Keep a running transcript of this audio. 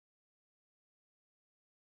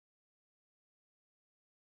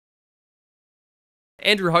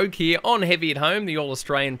Andrew Haug here on Heavy at Home, the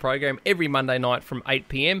All-Australian program, every Monday night from 8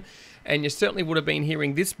 p.m. And you certainly would have been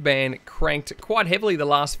hearing this band cranked quite heavily the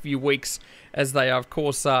last few weeks as they are, of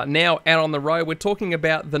course, now out on the road. We're talking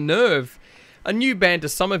about The Nerve, a new band to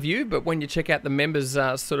some of you, but when you check out the members'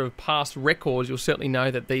 sort of past records, you'll certainly know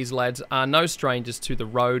that these lads are no strangers to the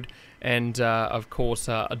road and, of course,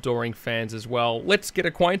 adoring fans as well. Let's get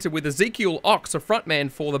acquainted with Ezekiel, a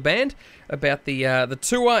frontman for the band, about the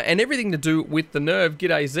tour and everything to do with The Nerve.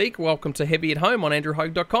 G'day, Zeke. Welcome to Heavy at Home on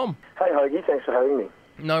AndrewHogue.com. Hey, Hoagie. Thanks for having me.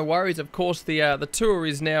 No worries. Of course, the tour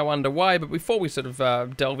is now underway, but before we sort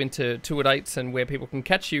of delve into tour dates and where people can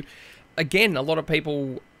catch you, again, a lot of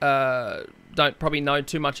people don't probably know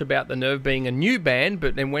too much about The Nerve being a new band,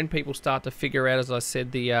 but then when people start to figure out, as I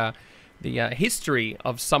said, the history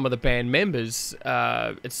of some of the band members,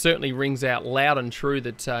 it certainly rings out loud and true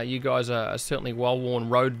that you guys are certainly well-worn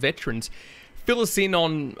road veterans. Fill us in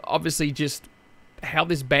on, obviously, just how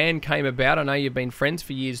this band came about. I know you've been friends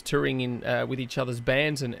for years, touring in with each other's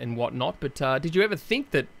bands and whatnot, but did you ever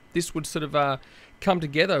think that this would sort of come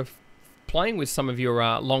together, playing with some of your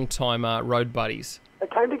long-time road buddies?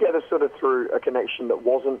 It came together sort of through a connection that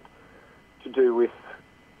wasn't to do with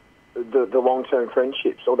the long-term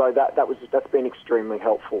friendships, although that's been extremely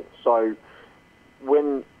helpful. So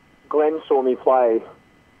when Glenn saw me play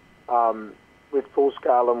with Full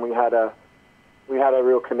Scale, and we had a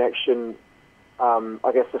real connection.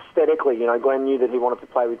 I guess aesthetically, Glenn knew that he wanted to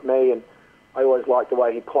play with me, and I always liked the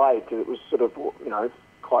way he played because it was sort of,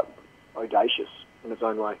 quite audacious in its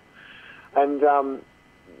own way. And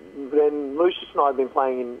then Lucius and I have been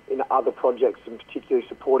playing in other projects, and particularly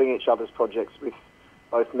supporting each other's projects, with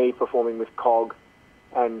both me performing with Cog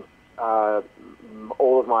and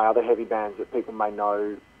all of my other heavy bands that people may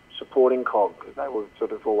know supporting Cog, because they were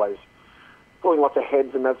sort of always pulling lots of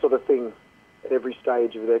heads and that sort of thing at every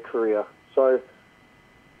stage of their career. So,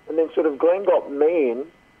 and then sort of Glenn got me in,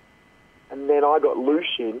 and then I got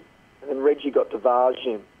Lush in, and then Reggie got Devage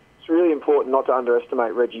in. It's really important not to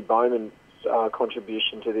underestimate Reggie Bowman's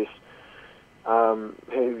contribution to this,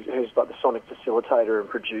 who's like the sonic facilitator and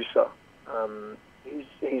producer.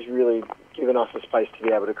 He's really given us the space to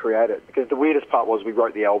be able to create it. Because the weirdest part was we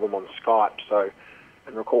wrote the album on Skype,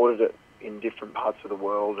 and recorded it in different parts of the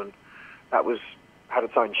world, and that had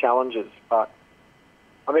its own challenges. But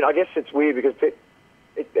I mean, I guess it's weird because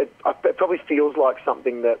it probably feels like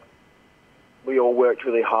something that we all worked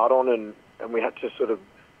really hard on, and we had to sort of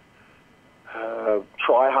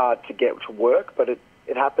try hard to get to work, but it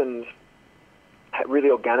happened really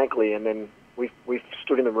organically, and then we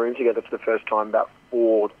stood in the room together for the first time about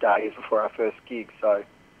 4 days before our first gig. So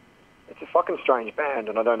it's a fucking strange band,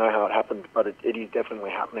 and I don't know how it happened, but it is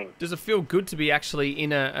definitely happening. Does it feel good to be actually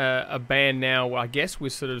in a band now, I guess,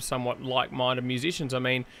 with sort of somewhat like-minded musicians? I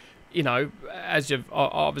mean, as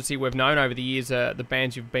obviously we've known over the years, the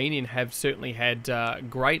bands you've been in have certainly had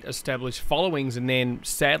great established followings, and then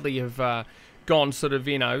sadly have gone sort of,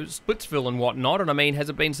 Splitsville and whatnot. And I mean, has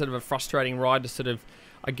it been sort of a frustrating ride to sort of,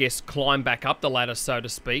 I guess, climb back up the ladder, so to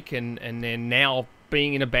speak, and then now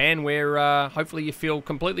being in a band where hopefully you feel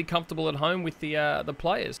completely comfortable at home with the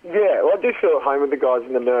players? Yeah, well, I do feel at home with the guys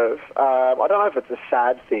in The Nerve. I don't know if it's a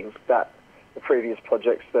sad thing that the previous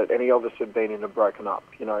projects that any of us have been in have broken up.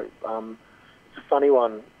 It's a funny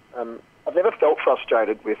one. I've never felt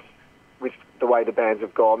frustrated with the way the bands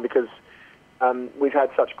have gone, because we've had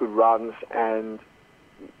such good runs, and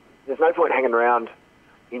there's no point hanging around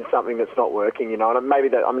in something that's not working, And maybe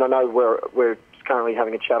that, I know we're currently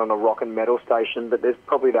having a chat on a rock and metal station, but there's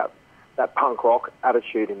probably that punk rock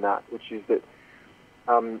attitude in that, which is that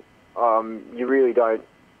you really don't.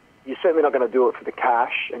 You're certainly not going to do it for the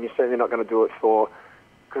cash, and you're certainly not going to do it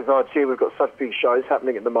because gee, we've got such big shows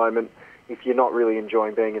happening at the moment, if you're not really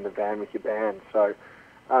enjoying being in the van with your band. So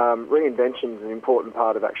reinvention is an important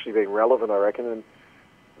part of actually being relevant, I reckon, and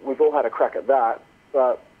we've all had a crack at that.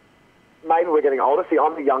 But maybe we're getting older. See,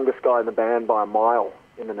 I'm the youngest guy in the band by a mile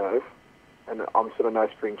in The Nerve, and I'm sort of no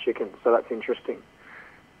spring chicken, so that's interesting.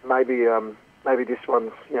 Maybe this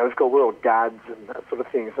one's, we're all dads and that sort of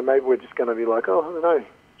thing, so maybe we're just going to be like, I don't know,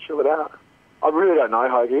 chill it out. I really don't know,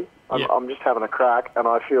 Hoagie. I'm just having a crack, and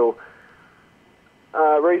I feel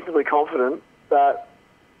reasonably confident that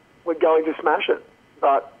we're going to smash it.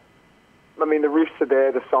 But, I mean, the riffs are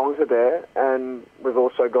there, the songs are there, and we've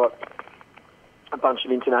also got a bunch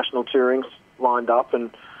of international tourings lined up, and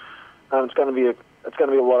it's going to be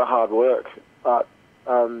a lot of hard work. But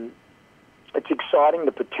it's exciting.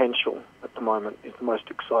 The potential at the moment is the most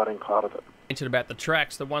exciting part of it. Mentioned about the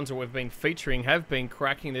tracks, the ones that we've been featuring have been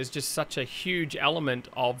cracking. There's just such a huge element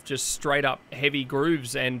of just straight up heavy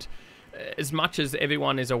grooves, and as much as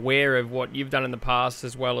everyone is aware of what you've done in the past,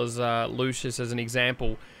 as well as Lucius as an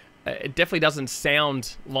example, it definitely doesn't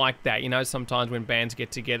sound like that. You know, sometimes when bands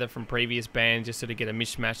get together from previous bands, just sort of get a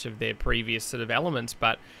mishmash of their previous sort of elements.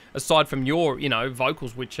 But aside from your, you know,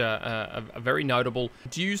 vocals, which are very notable,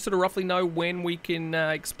 do you sort of roughly know when we can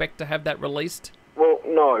expect to have that released? Well,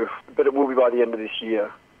 no, but it will be by the end of this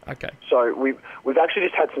year. Okay. So we've actually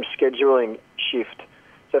just had some scheduling shift.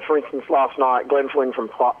 So, for instance, last night, Glenn flew in from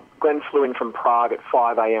Prague at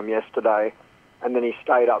 5 a.m. yesterday, and then he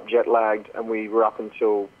stayed up jet-lagged, and we were up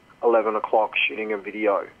until 11 o'clock shooting a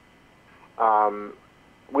video.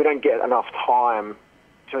 We don't get enough time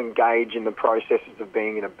to engage in the processes of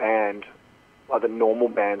being in a band like the normal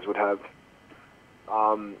bands would have.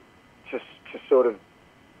 To sort of...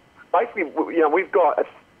 Basically, you know, we've got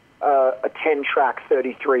a 10-track,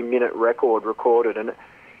 33-minute record recorded, and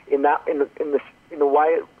in the way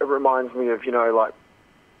it reminds me of, you know, like,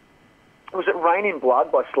 was it Rain in Blood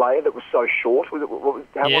by Slayer that was so short? How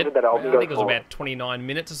long did that album go for? I think it was about 29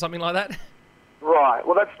 minutes or something like that. Right.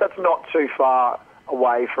 Well, that's not too far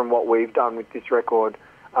away from what we've done with this record.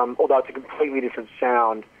 Although it's a completely different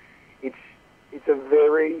sound. It's a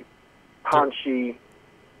very punchy,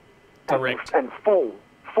 direct and full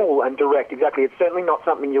and direct. Exactly. It's certainly not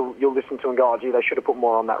something you'll listen to and go, oh, gee, they should have put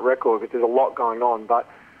more on that record, because there's a lot going on. But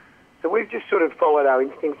so we've just sort of followed our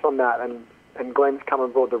instincts on that, and Glenn's come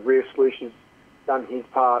aboard the riffs, Lucia's done his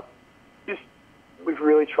part. We've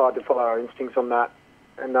really tried to follow our instincts on that,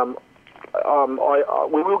 and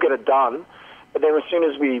we will get it done. But then as soon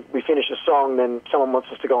as we finish a song, then someone wants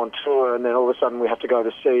us to go on tour, and then all of a sudden we have to go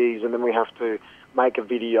overseas, and then we have to make a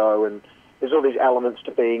video, and there's all these elements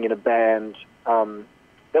to being in a band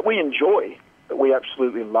that we enjoy, that we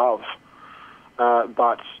absolutely love.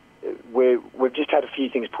 But we've just had a few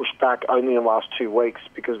things pushed back only in the last 2 weeks,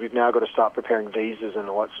 because we've now got to start preparing visas and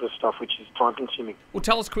all that sort of stuff, which is time-consuming. Well,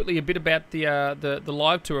 tell us quickly a bit about the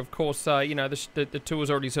live tour. Of course, you know, the tour's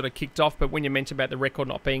already sort of kicked off, but when you mentioned about the record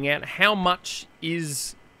not being out, how much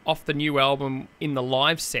is off the new album in the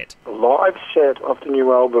live set? The live set off the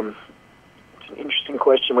new album, it's an interesting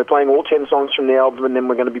question. We're playing all 10 songs from the album, and then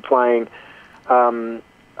we're going to be playing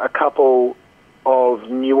a couple of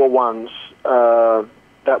newer ones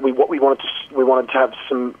that we wanted to have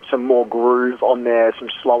some more groove on there, some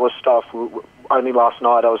slower stuff. Only last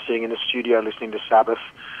night I was sitting in the studio listening to Sabbath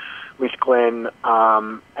with Glenn,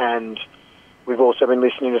 and we've also been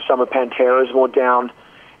listening to some of Pantera's more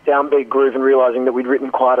downbeat groove, and realising that we'd written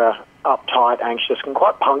quite a uptight, anxious, and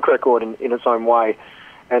quite punk record in its own way.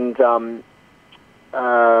 And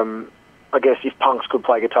I guess if punks could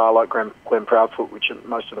play guitar like Glenn Proudfoot, which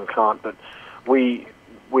most of them can't, but we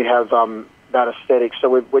have that aesthetic. So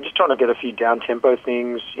we're just trying to get a few down-tempo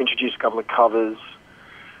things, introduce a couple of covers,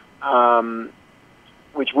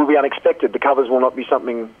 which will be unexpected. The covers will not be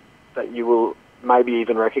something that you will maybe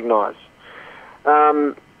even recognise.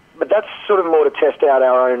 But that's sort of more to test out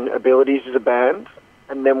our own abilities as a band,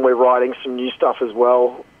 and then we're writing some new stuff as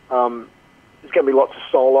well. There's going to be lots of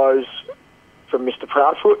solos from Mr.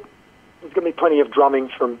 Proudfoot. There's going to be plenty of drumming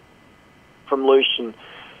from Lucian.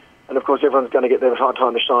 And of course, everyone's going to get their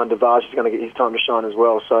time to shine. Devage is going to get his time to shine as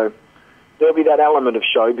well. So there'll be that element of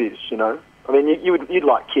showbiz, you know. I mean, you'd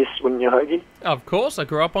like Kiss, wouldn't you, Hoagie? Of course, I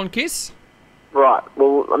grew up on Kiss. Right.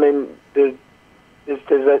 Well, I mean, there's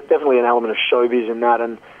definitely an element of showbiz in that,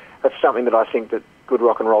 and that's something that I think that good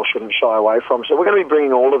rock and roll shouldn't shy away from. So we're going to be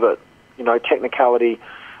bringing all of it, you know, technicality,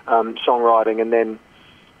 songwriting, and then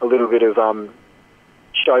a little bit of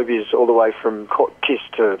showbiz all the way from Kiss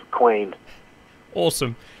to Queen.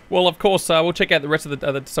 Awesome. Well, of course, we'll check out the rest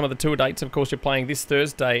of some of the tour dates. Of course, you're playing this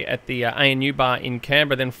Thursday at the ANU Bar in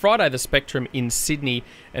Canberra, then Friday the Spectrum in Sydney,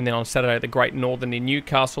 and then on Saturday the Great Northern in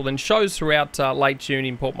Newcastle. Then shows throughout late June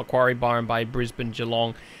in Port Macquarie, Byron Bay, Brisbane,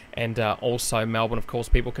 Geelong, and also Melbourne. Of course,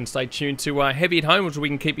 people can stay tuned to Heavy at Home, which we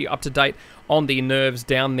can keep you up to date on the Nerves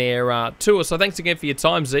Down There tour. So thanks again for your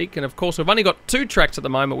time, Zeke. And of course, we've only got 2 tracks at the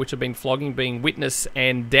moment which have been flogging, being Witness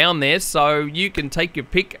and Down There. So you can take your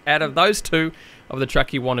pick out of those 2 of the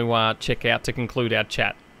track you want to check out to conclude our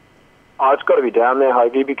chat. Oh, it's got to be Down There,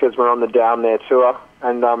 Hoagie, because we're on the Down There tour.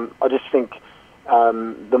 And I just think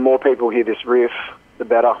the more people hear this riff, the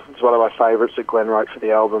better. It's one of my favourites that Glenn wrote for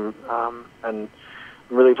the album. And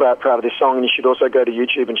I'm really proud of this song, and you should also go to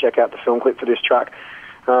YouTube and check out the film clip for this track,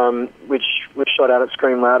 which was shot out at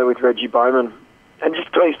Scream Louder with Reggie Bowman. And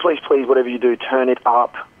just please, whatever you do, turn it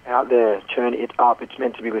up out there. Turn it up. It's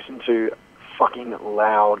meant to be listened to fucking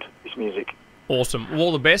loud, this music. Awesome. Well,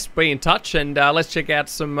 all the best. Be in touch, and let's check out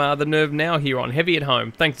some The Nerve now here on Heavy at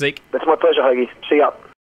Home. Thanks, Zeke. That's my pleasure, Hoagie. See ya.